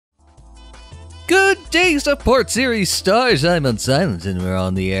Good day, Support Series stars. I'm Unsilent, and we're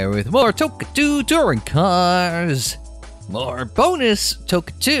on the air with more TOCA 2 touring cars. More bonus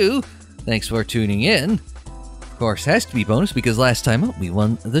TOCA 2. Thanks for tuning in. Of course, has to be bonus because last time up we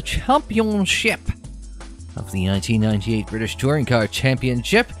won the championship of the 1998 British Touring Car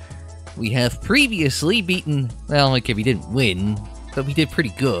Championship. We have previously beaten, well, okay, we didn't win, but we did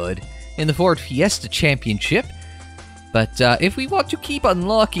pretty good in the Ford Fiesta Championship. But if we want to keep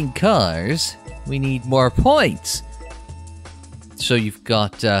unlocking cars, we need more points. So you've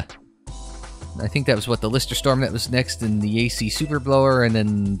got, I think that was what, the Lister Storm that was next, and the AC Superblower, and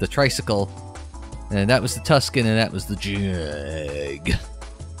then the Tricycle. And that was the Tuscan, and that was the Jag.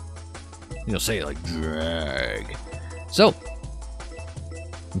 You'll say it like drag. So,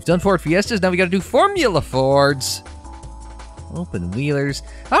 we've done Ford Fiestas, now we gotta do Formula Fords. Open wheelers.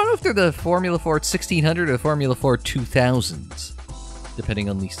 I don't know if they're the Formula Ford 1600 or the Formula Ford 2000s, depending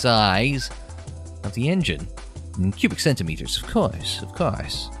on the size of the engine. In cubic centimeters, of course, of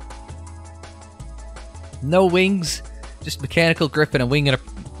course. No wings, just mechanical grip and a wing and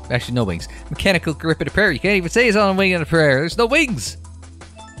a... Actually, no wings. Mechanical grip and a prayer. You can't even say it's on a wing and a prayer. There's no wings!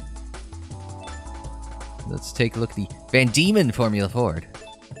 Let's take a look at the Van Diemen Formula Ford.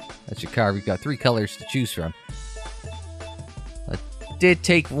 That's your car. We've got 3 colors to choose from. I did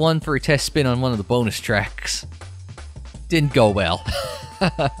take one for a test spin on one of the bonus tracks. Didn't go well.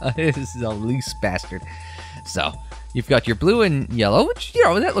 This is a loose bastard. So, you've got your blue and yellow, which, you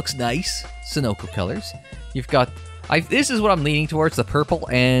know, that looks nice. Sunoco colors. You've got... this is what I'm leaning towards, the purple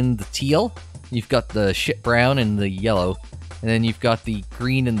and the teal. You've got the shit brown and the yellow. And then you've got the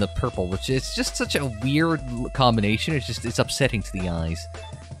green and the purple, which is just such a weird combination. It's upsetting to the eyes.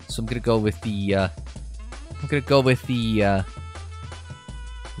 So I'm gonna go with the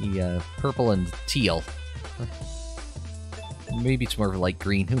purple and teal. Maybe it's more of a light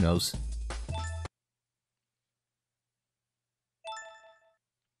green, who knows.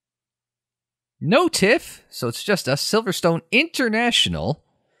 No TIFF, so it's just us. Silverstone International,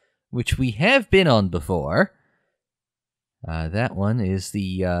 which we have been on before. That one is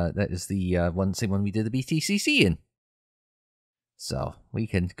the same one we did the BTCC in. So we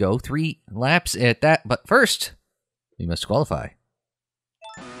can go 3 laps at that, but first we must qualify.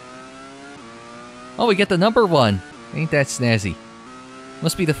 Oh, we get the number 1. Ain't that snazzy?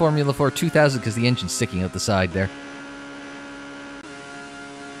 Must be the Formula Ford 2000 because the engine's sticking out the side there.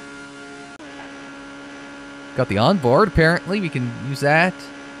 Got the onboard, apparently. We can use that.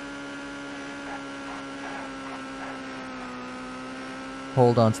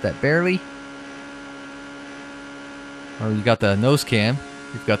 Hold on to that barely. Oh, you got the nose cam.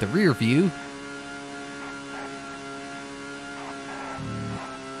 You've got the rear view.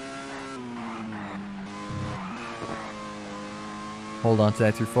 Hold on to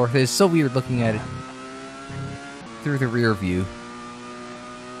that through 4th. It's so weird looking at it through the rear view.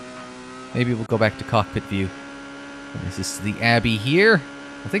 Maybe we'll go back to cockpit view. Is this the Abbey here?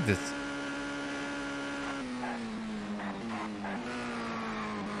 I think this...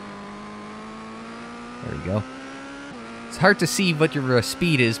 There we go. It's hard to see what your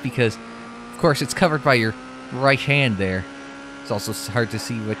speed is because, of course, it's covered by your right hand there. It's also hard to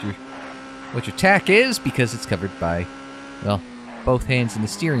see what your tack is because it's covered by, well, both hands in the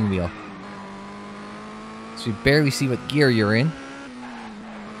steering wheel. So you barely see what gear you're in.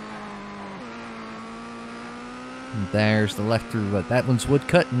 And there's the left through, what, that one's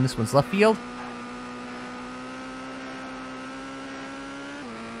woodcut and this one's left field.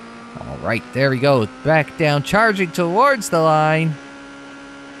 Alright, there we go. Back down, charging towards the line.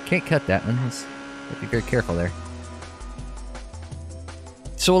 Can't cut that one. Let's be very careful there.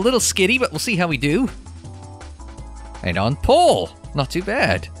 So a little skiddy, but we'll see how we do. And on pole. Not too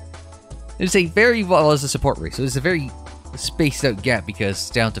bad. It's a very, well, as a support race, so it's a very spaced out gap because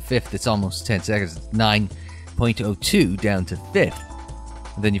down to 5th it's almost 10 seconds. It's 9.02 down to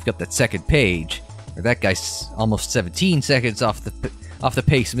 5th. And then you've got that second page, where that guy's almost 17 seconds off the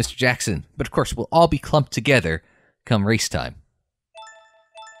pace of Mr. Jackson. But of course, we'll all be clumped together come race time.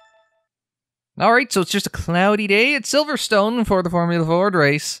 Alright, so it's just a cloudy day at Silverstone for the Formula Ford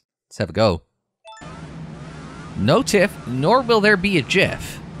race. Let's have a go. No TIFF, nor will there be a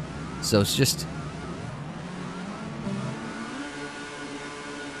Jeff. So it's just...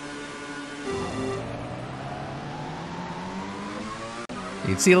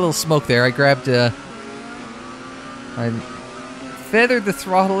 You can see a little smoke there. I grabbed, I feathered the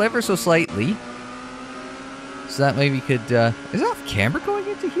throttle ever so slightly. So that maybe could, is it off camera going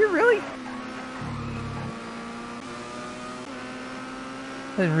into here, really?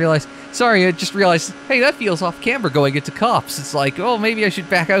 I didn't realize. Sorry, I just realized, hey, that feels off camber going into cops. It's like, oh, maybe I should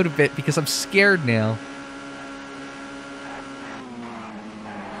back out a bit because I'm scared now.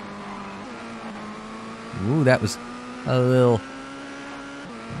 Ooh, that was a little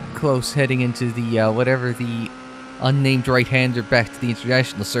close heading into the, whatever the unnamed right-hander back to the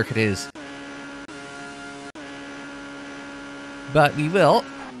international circuit is. But we will.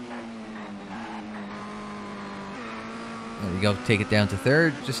 There we go, take it down to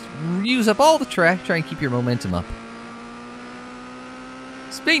third. Just use up all the track, try and keep your momentum up.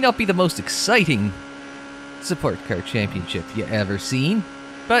 This may not be the most exciting support car championship you ever seen,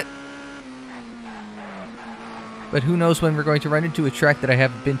 but who knows when we're going to run into a track that I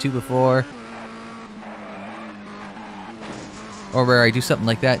haven't been to before. Or where I do something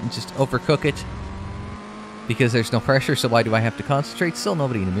like that and just overcook it. Because there's no pressure, so why do I have to concentrate? Still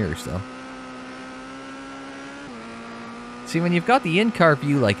nobody in the mirrors, though. See, when you've got the in-car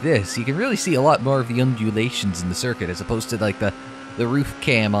view like this, you can really see a lot more of the undulations in the circuit as opposed to like the roof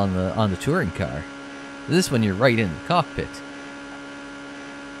cam on the touring car. This one you're right in the cockpit.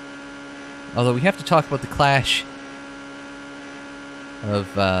 Although we have to talk about the clash of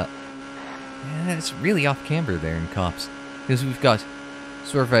yeah, it's really off camber there in cops. Because we've got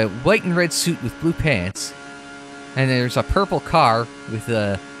sort of a white and red suit with blue pants, and there's a purple car with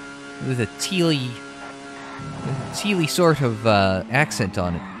a tealy sort of accent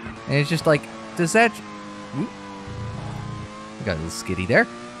on it. And it's just like, does that... Whoop. Got a little skitty there.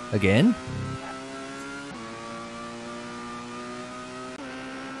 Again.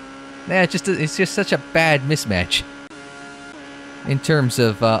 Yeah, it's just such a bad mismatch. In terms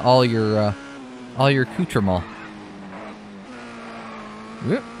of all your accoutrement.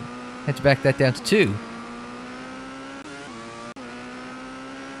 Whoop. Had to back that down to 2.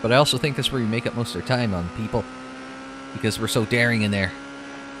 But I also think that's where we make up most of our time on people. Because we're so daring in there.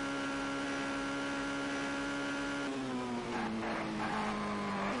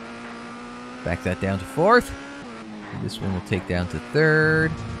 Back that down to 4th. This one will take down to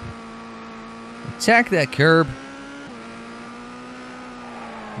 3rd. Attack that curb.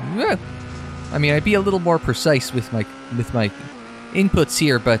 Yeah. I mean, I'd be a little more precise with my inputs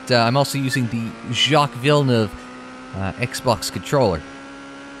here, but I'm also using the Jacques Villeneuve Xbox controller.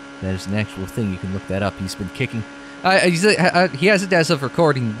 That is an actual thing. You can look that up. He's been kicking. He has it as of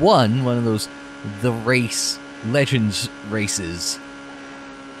recording one of those The Race Legends races.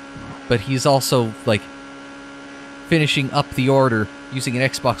 But he's also like finishing up the order using an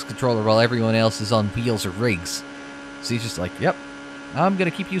Xbox controller while everyone else is on wheels or rigs. So he's just like, yep, I'm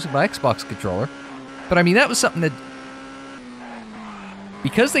going to keep using my Xbox controller. But I mean, that was something that,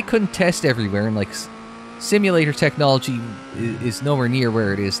 because they couldn't test everywhere, and like simulator technology is nowhere near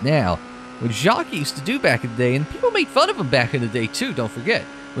where it is now, what Jacques used to do back in the day, and people made fun of him back in the day too, don't forget,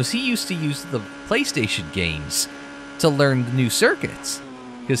 was he used to use the PlayStation games to learn the new circuits.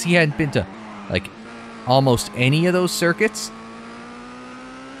 Because he hadn't been to, like, almost any of those circuits.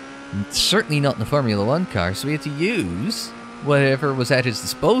 Certainly not in the Formula 1 car, so he had to use whatever was at his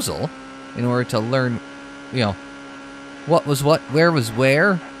disposal in order to learn, you know, what was what, where was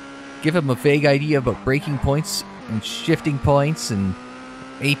where, give him a vague idea about braking points and shifting points and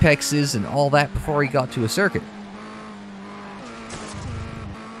apexes and all that before he got to a circuit.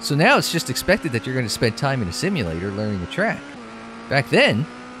 So now it's just expected that you're going to spend time in a simulator learning a track. Back then,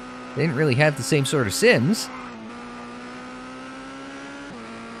 they didn't really have the same sort of sims.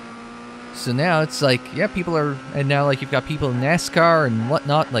 So now it's like, yeah, people are, and now like you've got people in NASCAR and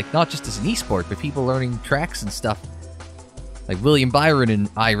whatnot, like not just as an esport, but people learning tracks and stuff. Like William Byron in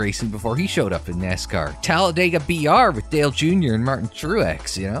iRacing before he showed up in NASCAR. Talladega BR with Dale Jr. and Martin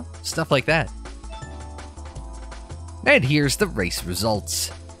Truex, you know? Stuff like that. And here's the race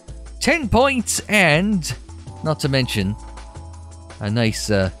results. 10 points and, not to mention, a nice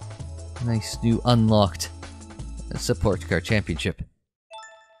new unlocked support car championship.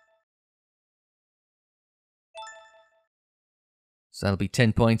 So that'll be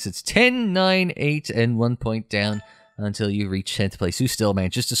 10 points. It's 10, 9, 8, and 1 point down until you reach 10th place. Who still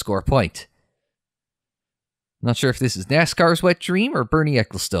manages to score a point? Not sure if this is NASCAR's wet dream or Bernie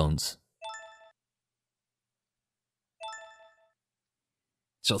Ecclestone's.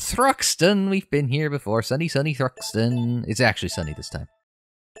 So Thruxton, we've been here before. Sunny, sunny Thruxton. It's actually sunny this time.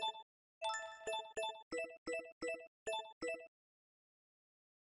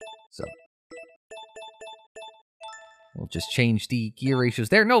 So we'll just change the gear ratios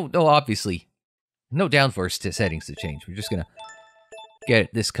there. No, obviously, no downforce settings to change. We're just gonna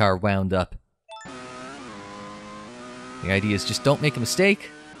get this car wound up. The idea is just don't make a mistake.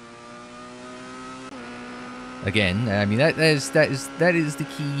 Again, I mean that is the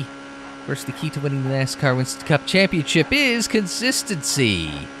key Of course, the key to winning the NASCAR Winston Cup Championship is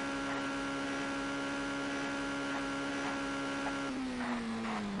consistency.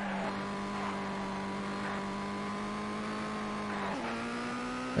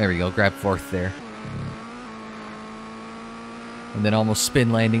 There we go, grab fourth there. And then almost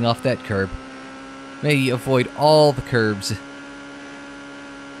spin landing off that curb. Maybe avoid all the curbs.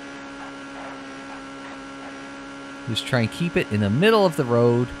 Just try and keep it in the middle of the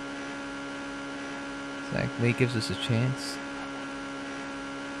road. That gives us a chance.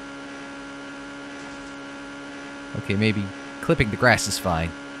 Okay, maybe clipping the grass is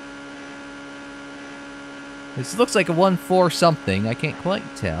fine. This looks like a 1-4 something. I can't quite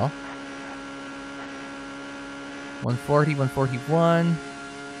tell. 140, 141.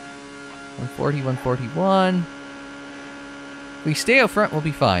 140, 141. If we stay out front, we'll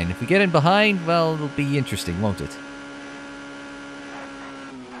be fine. If we get in behind, well, it'll be interesting, won't it?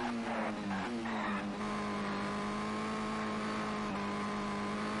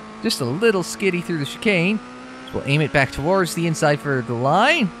 Just a little skiddy through the chicane. So we'll aim it back towards the inside for the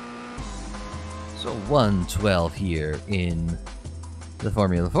line. So 112 here in the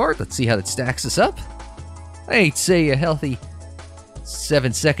Formula Ford. Let's see how that stacks us up. I'd say a healthy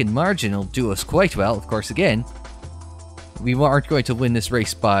 7-second margin will do us quite well. Of course, again, we aren't going to win this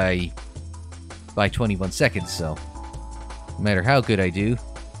race by 21 seconds, so no matter how good I do.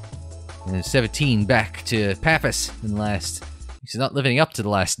 And 17 back to Pappas in last. He's not living up to the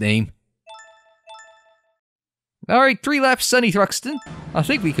last name. Alright, 3 laps, Sonny Thruxton. I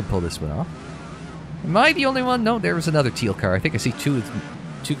think we can pull this one off. Am I the only one? No, there was another teal car. I think I see two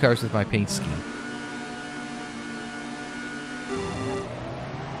cars with my paint scheme.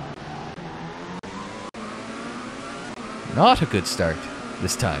 Not a good start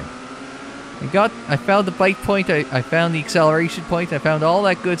this time. I found the bite point, I found the acceleration point, I found all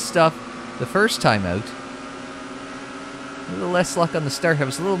that good stuff the first time out. A little less luck on the start. I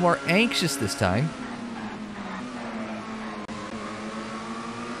was a little more anxious this time.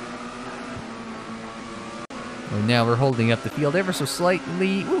 And now we're holding up the field ever so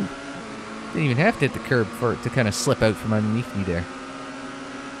slightly. Woo! Didn't even have to hit the curb for it to kind of slip out from underneath me there.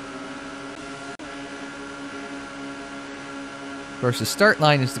 Of course, the start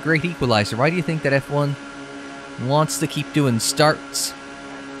line is the great equalizer. Why do you think that F1 wants to keep doing starts?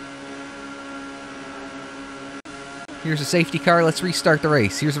 Here's a safety car, let's restart the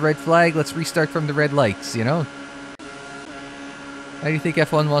race. Here's a red flag, let's restart from the red lights, you know? How do you think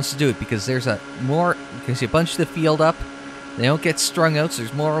F1 wants to do it? Because because you bunch the field up, they don't get strung out, so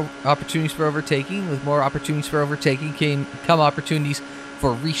there's more opportunities for overtaking. With more opportunities for overtaking come opportunities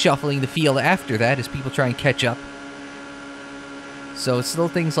for reshuffling the field after that as people try and catch up. So it's little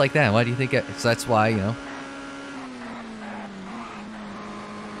things like that. Why do you think so that's why, you know.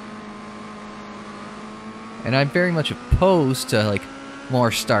 And I'm very much opposed to, like,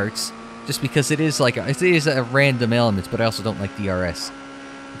 more starts, just because it is a random element, but I also don't like DRS.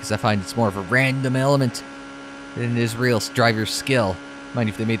 Because I find it's more of a random element than it is real driver skill. Mind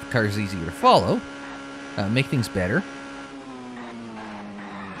if they made the cars easier to follow, make things better.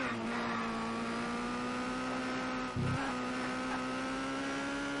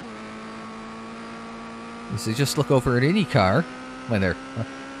 So just look over at any car when they're,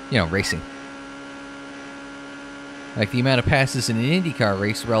 you know, racing. Like the amount of passes in an IndyCar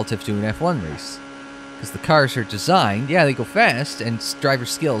race relative to an F1 race. Because the cars are designed, yeah, they go fast, and driver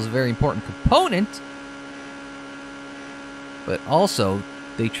skill is a very important component. But also,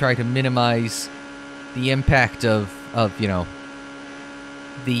 they try to minimize the impact of you know,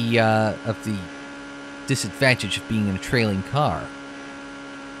 of the disadvantage of being in a trailing car.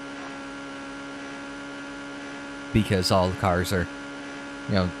 Because all the cars are,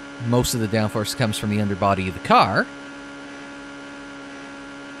 you know, most of the downforce comes from the underbody of the car.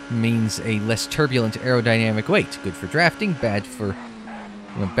 Means a less turbulent aerodynamic weight. Good for drafting, bad for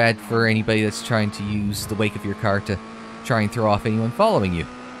anybody that's trying to use the wake of your car to try and throw off anyone following you.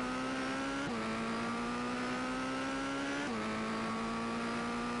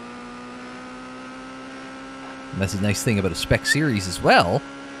 And that's a nice thing about a spec series as well,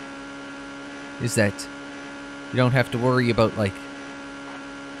 is that you don't have to worry about, like,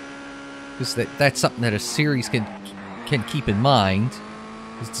 because that's something that a series can keep in mind.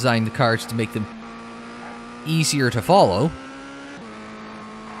 Is design the cars to make them easier to follow.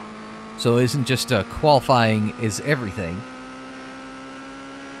 So it isn't just qualifying is everything.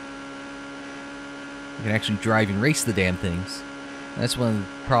 You can actually drive and race the damn things. That's one of the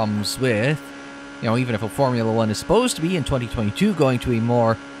problems with, you know, even if a Formula 1 is supposed to be in 2022 going to a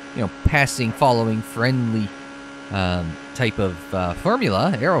more, you know, passing, following, friendly type of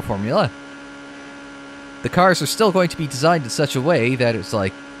formula, aero formula, the cars are still going to be designed in such a way that it's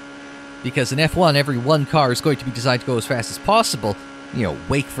like, because in F1, every one car is going to be designed to go as fast as possible, you know,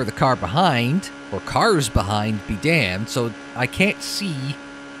 wait for the car behind, or cars behind be damned, so I can't see,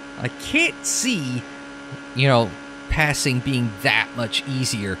 you know, passing being that much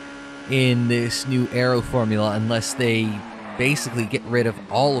easier in this new aero formula unless they basically get rid of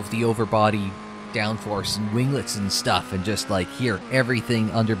all of the overbody downforce and winglets and stuff and just like, here, everything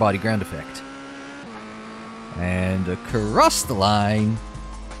underbody ground effect. And across the line.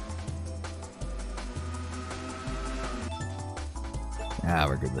 Ah,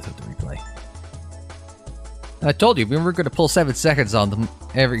 we're good without the replay. I told you, we were going to pull 7 seconds on them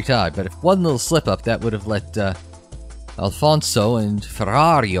every time, but if one little slip-up, that would have let Alfonso and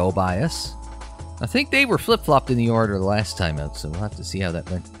Ferrario by us. I think they were flip-flopped in the order the last time out, so we'll have to see how that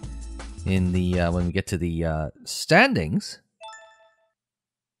went in the when we get to the standings.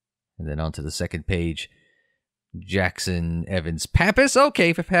 And then onto the second page. Jackson, Evans, Pappas.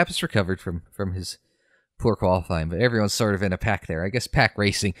 Okay, if Pappas recovered from his poor qualifying, but everyone's sort of in a pack there. I guess pack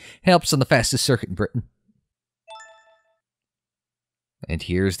racing helps on the fastest circuit in Britain. And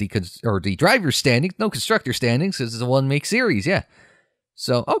here's the driver's standings, no constructor standings, because it's a one-make series, yeah.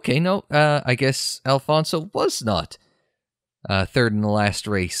 So, okay, no, I guess Alfonso was not third in the last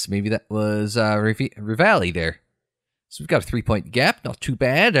race. Maybe that was Rivali there. So we've got a 3-point gap, not too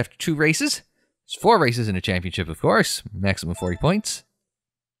bad after 2 races. There's 4 races in a championship, of course, maximum 40 points.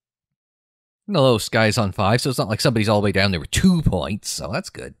 And the lowest guy's on 5, so it's not like somebody's all the way down there with 2 points, so that's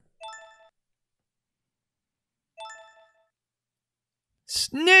good.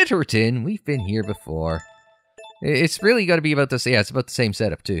 Snitterton, we've been here before. It's really got to be about this. Yeah, it's about the same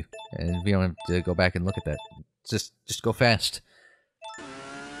setup too, and we don't have to go back and look at that. Just go fast.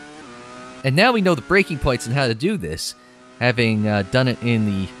 And now we know the breaking points and how to do this, having done it in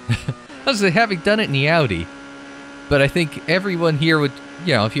the. I was saying, having done it in the Audi, but I think everyone here would,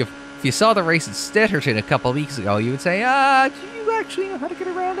 you know, if you saw the race at Snitterton a couple of weeks ago, you would say, do you actually know how to get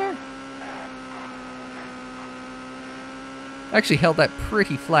around there? Actually held that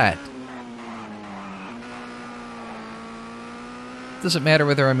pretty flat. Doesn't matter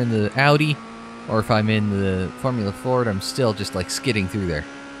whether I'm in the Audi or if I'm in the Formula Ford, I'm still just like skidding through there.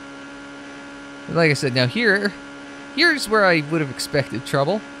 But like I said, now here's where I would have expected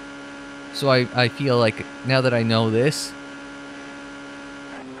trouble. So I feel like now that I know this,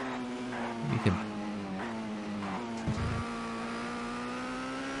 we can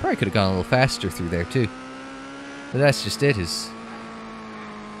probably could have gone a little faster through there too. But that's just it, is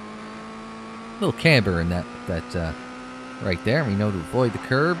a little camber in that right there. We know to avoid the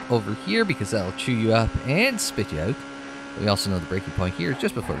curb over here because that'll chew you up and spit you out. We also know the braking point here is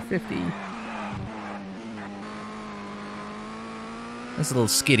just before 50. That's a little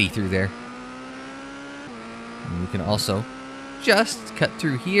skiddy through there. And you can also just cut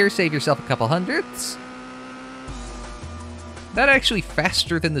through here, save yourself a couple hundredths. That actually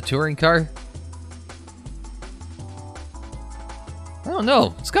faster than the touring car? I don't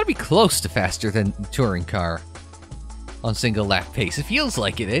know. It's got to be close to faster than the touring car on single lap pace. It feels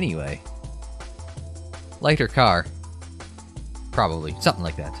like it anyway. Lighter car. Probably. Something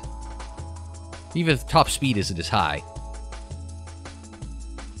like that. Even if the top speed isn't as high.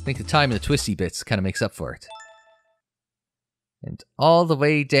 I think the time and the twisty bits kind of makes up for it. And all the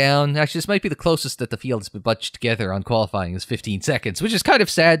way down. Actually, this might be the closest that the field has been bunched together on qualifying is 15 seconds, which is kind of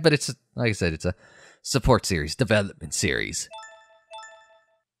sad, but it's, like I said, it's a support series, development series.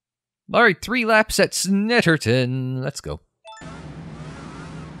 Alright, 3 laps at Snitterton. Let's go.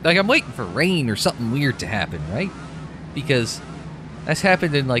 Like, I'm waiting for rain or something weird to happen, right? Because that's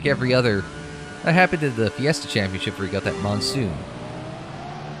happened in, like, every other... That happened in the Fiesta Championship where we got that monsoon.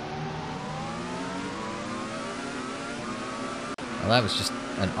 Well, that was just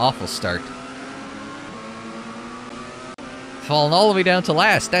an awful start. Falling all the way down to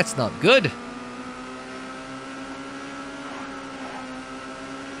last. That's not good.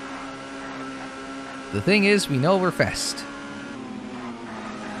 The thing is, we know we're fast.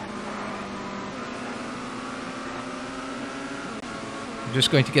 We're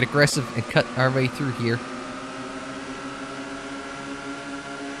just going to get aggressive and cut our way through here.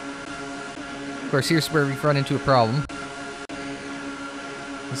 Of course, here's where we run into a problem.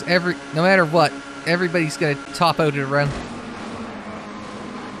 Because no matter what, everybody's going to top out at around.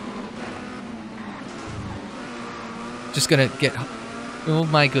 Just going to get... Oh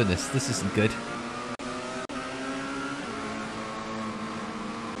my goodness, this isn't good.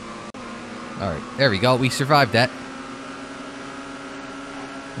 Alright, there we go. We survived that.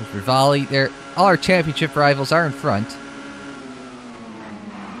 There's Rivali there. all our championship rivals are in front.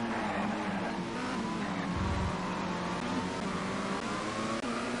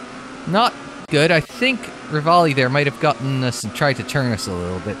 Not good. I think Rivali there might have gotten us and tried to turn us a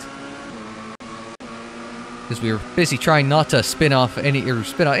little bit. Because we were busy trying not to spin offs,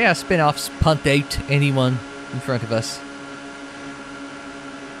 punt out anyone in front of us.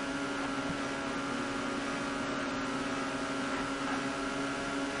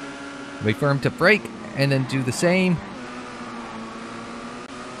 Wait for him to brake, and then do the same.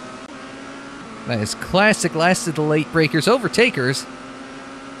 That is classic last of the late breakers, overtakers.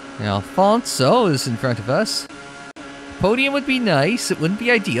 Now Alfonso is in front of us. Podium would be nice, it wouldn't be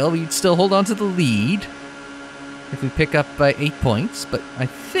ideal, we'd still hold on to the lead. If we pick up by 8 points, but I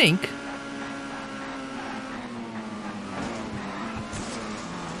think...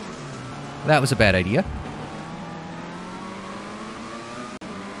 that was a bad idea.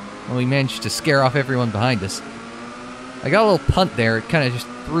 Well, we managed to scare off everyone behind us. I got a little punt there, it kind of just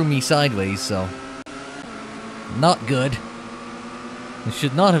threw me sideways, so... not good. I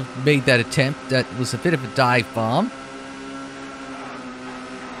should not have made that attempt, that was a bit of a dive bomb.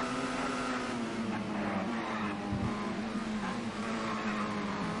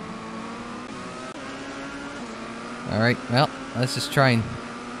 Alright, well, let's just try and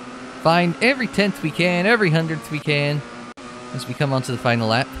find every 10th we can, every 100th we can, as we come onto the final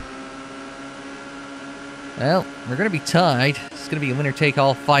lap. Well, we're going to be tied. It's going to be a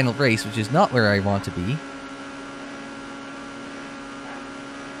winner-take-all final race, which is not where I want to be.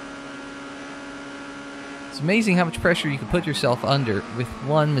 It's amazing how much pressure you can put yourself under with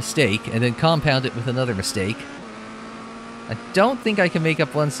one mistake, and then compound it with another mistake. I don't think I can make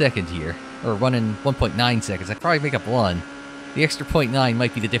up 1 second here. Or 1.9 seconds. I can probably make up 1. The extra 0.9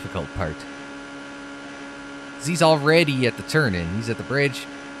 might be the difficult part. 'Cause he's already at the turn-in. He's at the bridge.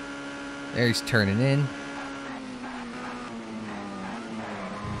 There he's turning in.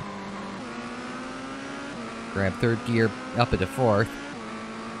 Grab third gear up into fourth.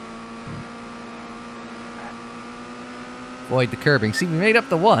 Avoid the curbing. See, we made up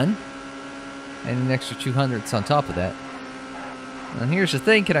the 1. And an extra 200ths on top of that. And here's the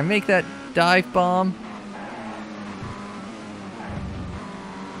thing, can I make that dive bomb?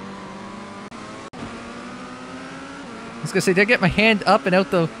 I was gonna say, did I get my hand up and out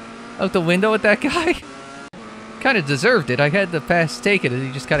the window at that guy? Kind of deserved it. I had the pass taken and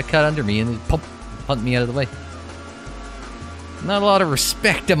he just kind of cut under me and then pumped me out of the way. Not a lot of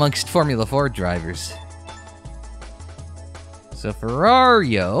respect amongst Formula Ford drivers. So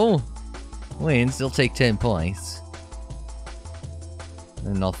Ferrario wins, they'll take 10 points.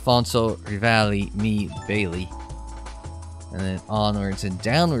 And Alfonso, Rivali, me, Bailey. And then onwards and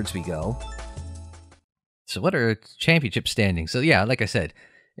downwards we go. So what are championship standings? So yeah, like I said,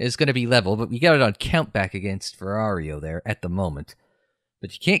 it's going to be level, but we got it on count back against Ferrario there at the moment.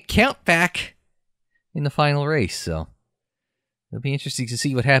 But you can't count back in the final race, so it'll be interesting to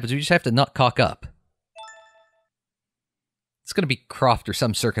see what happens. We just have to not cock up. It's going to be Croft or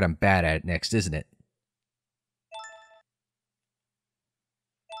some circuit I'm bad at next, isn't it?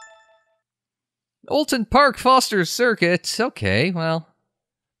 Oulton Park Foster Circuit. Okay, well,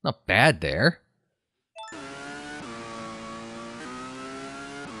 not bad there.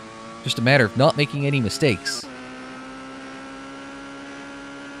 Just a matter of not making any mistakes.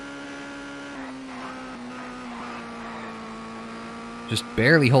 Just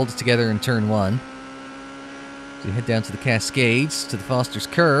barely hold it together in turn 1. So you head down to the Cascades, to the Foster's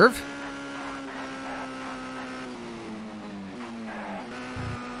Curve.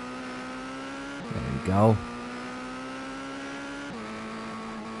 Go.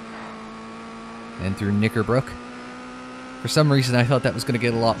 And through Knickerbrook. For some reason I thought that was going to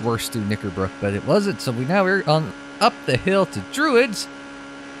get a lot worse through Knickerbrook, but it wasn't, so we're on up the hill to Druids.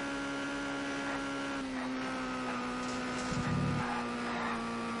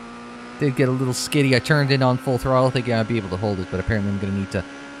 Did get a little skiddy. I turned in on full throttle thinking I'd be able to hold it, but apparently I'm going to need to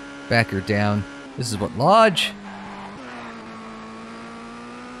back her down. This is what Lodge.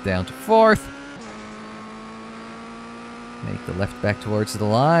 Down to 4th. Make the left back towards the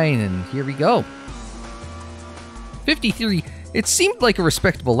line, and here we go. 53. It seemed like a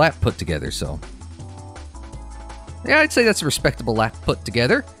respectable lap put together, so... yeah, I'd say that's a respectable lap put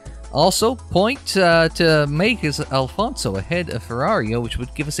together. Also, point to make is Alfonso ahead of Ferrario, which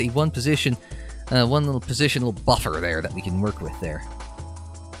would give us a one little positional buffer there that we can work with there.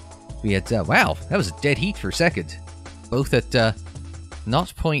 We had, wow, that was a dead heat for a second. Both at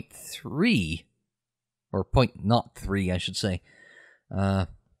 0.3. Or 0.03, I should say. Yeah,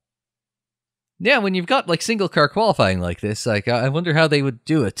 when you've got, like, single-car qualifying like this, like, I wonder how they would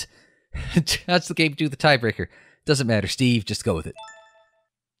do it. That's the game, do the tiebreaker. Doesn't matter, Steve, just go with it.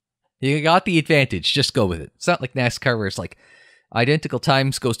 You got the advantage, just go with it. It's not like NASCAR where it's like identical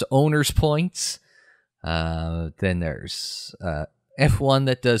times goes to owner's points. Then there's F1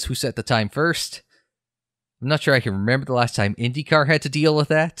 that does who set the time first. I'm not sure I can remember the last time IndyCar had to deal with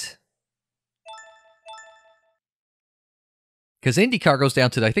that. Because IndyCar goes down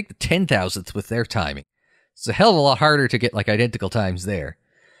to, I think, the 10,000th with their timing. It's a hell of a lot harder to get, like, identical times there.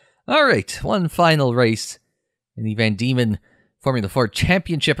 Alright, one final race in the Van Diemen Formula Ford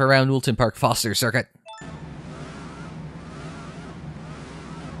Championship around Woolton Park Foster Circuit.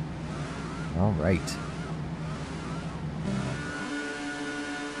 Alright.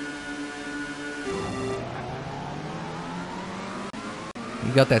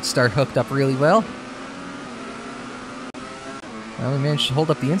 You got that start hooked up really well. Well, we managed to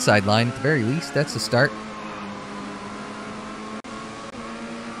hold up the inside line at the very least. That's the start.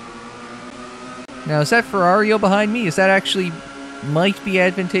 Now, is that Ferrario behind me? Is that actually might be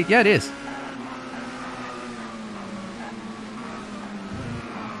advantageous? Yeah, it is.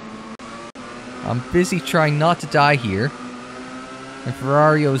 I'm busy trying not to die here. And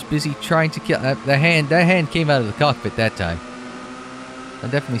Ferrario is busy trying to kill... that hand came out of the cockpit that time. I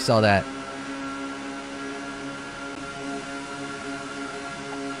definitely saw that.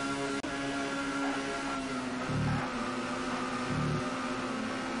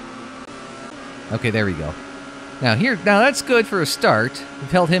 Okay, there we go. Now that's good for a start.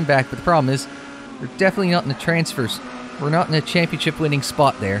 We've held him back, but the problem is we're definitely not in the transfers. We're not in a championship winning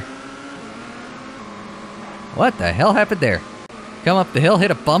spot there. What the hell happened there? Come up the hill,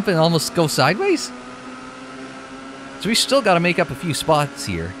 hit a bump, and almost go sideways? So we still got to make up a few spots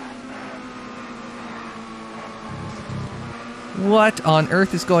here. What on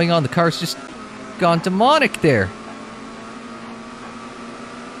earth is going on? The car's just gone demonic there.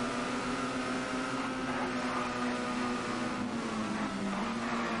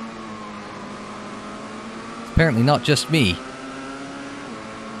 Apparently not just me.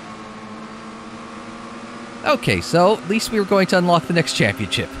 Okay, so at least we were going to unlock the next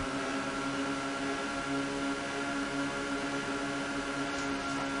championship.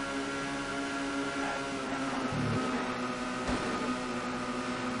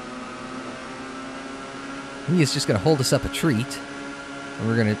 He is just going to hold us up a treat. And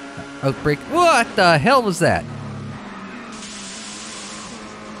we're going to outbreak. What the hell was that?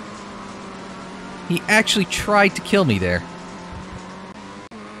 He actually tried to kill me there.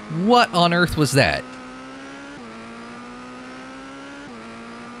 What on earth was that?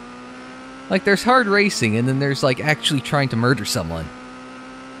 Like, there's hard racing, and then there's, like, actually trying to murder someone.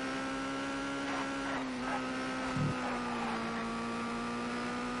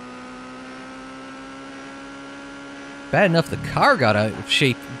 Bad enough the car got out of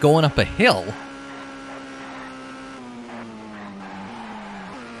shape going up a hill.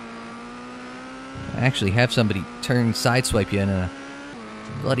 Actually have somebody turn sideswipe you in a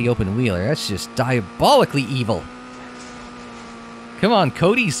bloody open wheeler. That's just diabolically evil. Come on,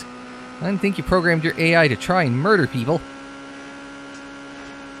 Cody's. I didn't think you programmed your AI to try and murder people.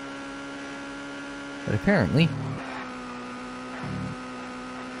 But apparently...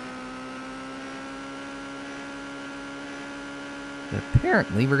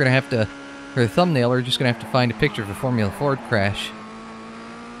 we're going to have to... For the thumbnail, we're just going to have to find a picture of a Formula Ford crash.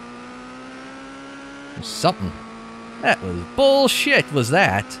 Or something. That was bullshit, was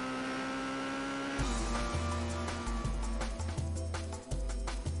that?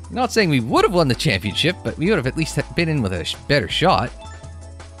 I'm not saying we would have won the championship, but we would have at least been in with a better shot.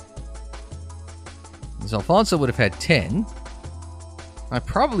 Because Alfonso would have had 10. I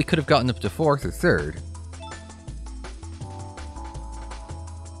probably could have gotten up to 4th or 3rd.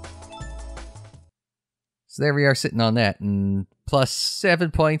 So there we are sitting on that, and plus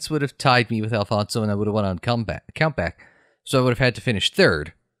 7 points would have tied me with Alfonso, and I would have won on countback. So I would have had to finish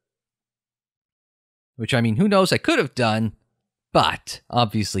 3rd. Which, I mean, who knows, I could have done, but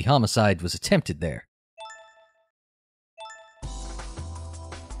obviously homicide was attempted there.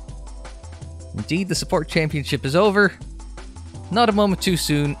 Indeed, the support championship is over. Not a moment too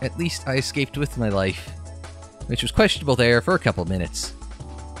soon, at least I escaped with my life, which was questionable there for a couple minutes.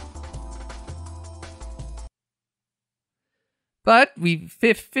 But we've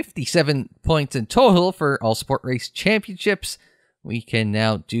 57 points in total for all sport race championships. We can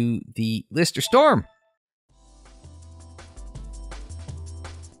now do the Lister Storm.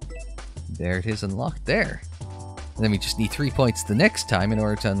 There it is, unlocked there. And then we just need 3 points the next time in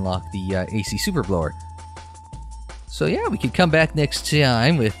order to unlock the AC Superblower. So yeah, we could come back next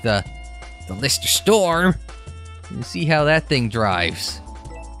time with the Lister Storm and see how that thing drives.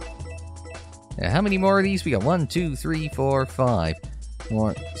 How many more of these? We got 1, 2, 3, 4, 5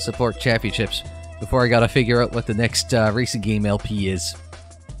 more support championships before I gotta figure out what the next racing game LP is.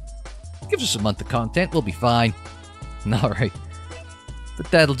 Give us a month of content, we'll be fine. Alright. But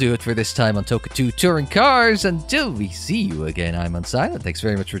that'll do it for this time on TOCA 2 Touring Cars. Until we see you again, I'm Unsilent. Thanks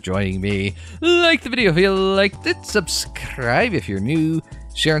very much for joining me. Like the video if you liked it. Subscribe if you're new.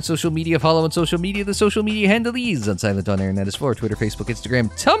 Share on social media. Follow on social media. The social media handle is Unsilent on air, and that is for Twitter, Facebook,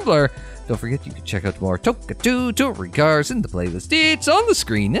 Instagram, Tumblr. Don't forget you can check out more TOCA 2 Touring Cars in the playlist. It's on the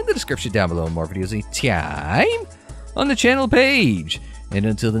screen in the description down below. More videos anytime on the channel page. And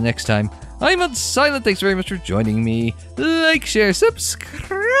until the next time, I'm Unsilent. Thanks very much for joining me. Like, share,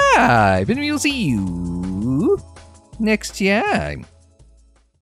 subscribe, and we'll see you next time.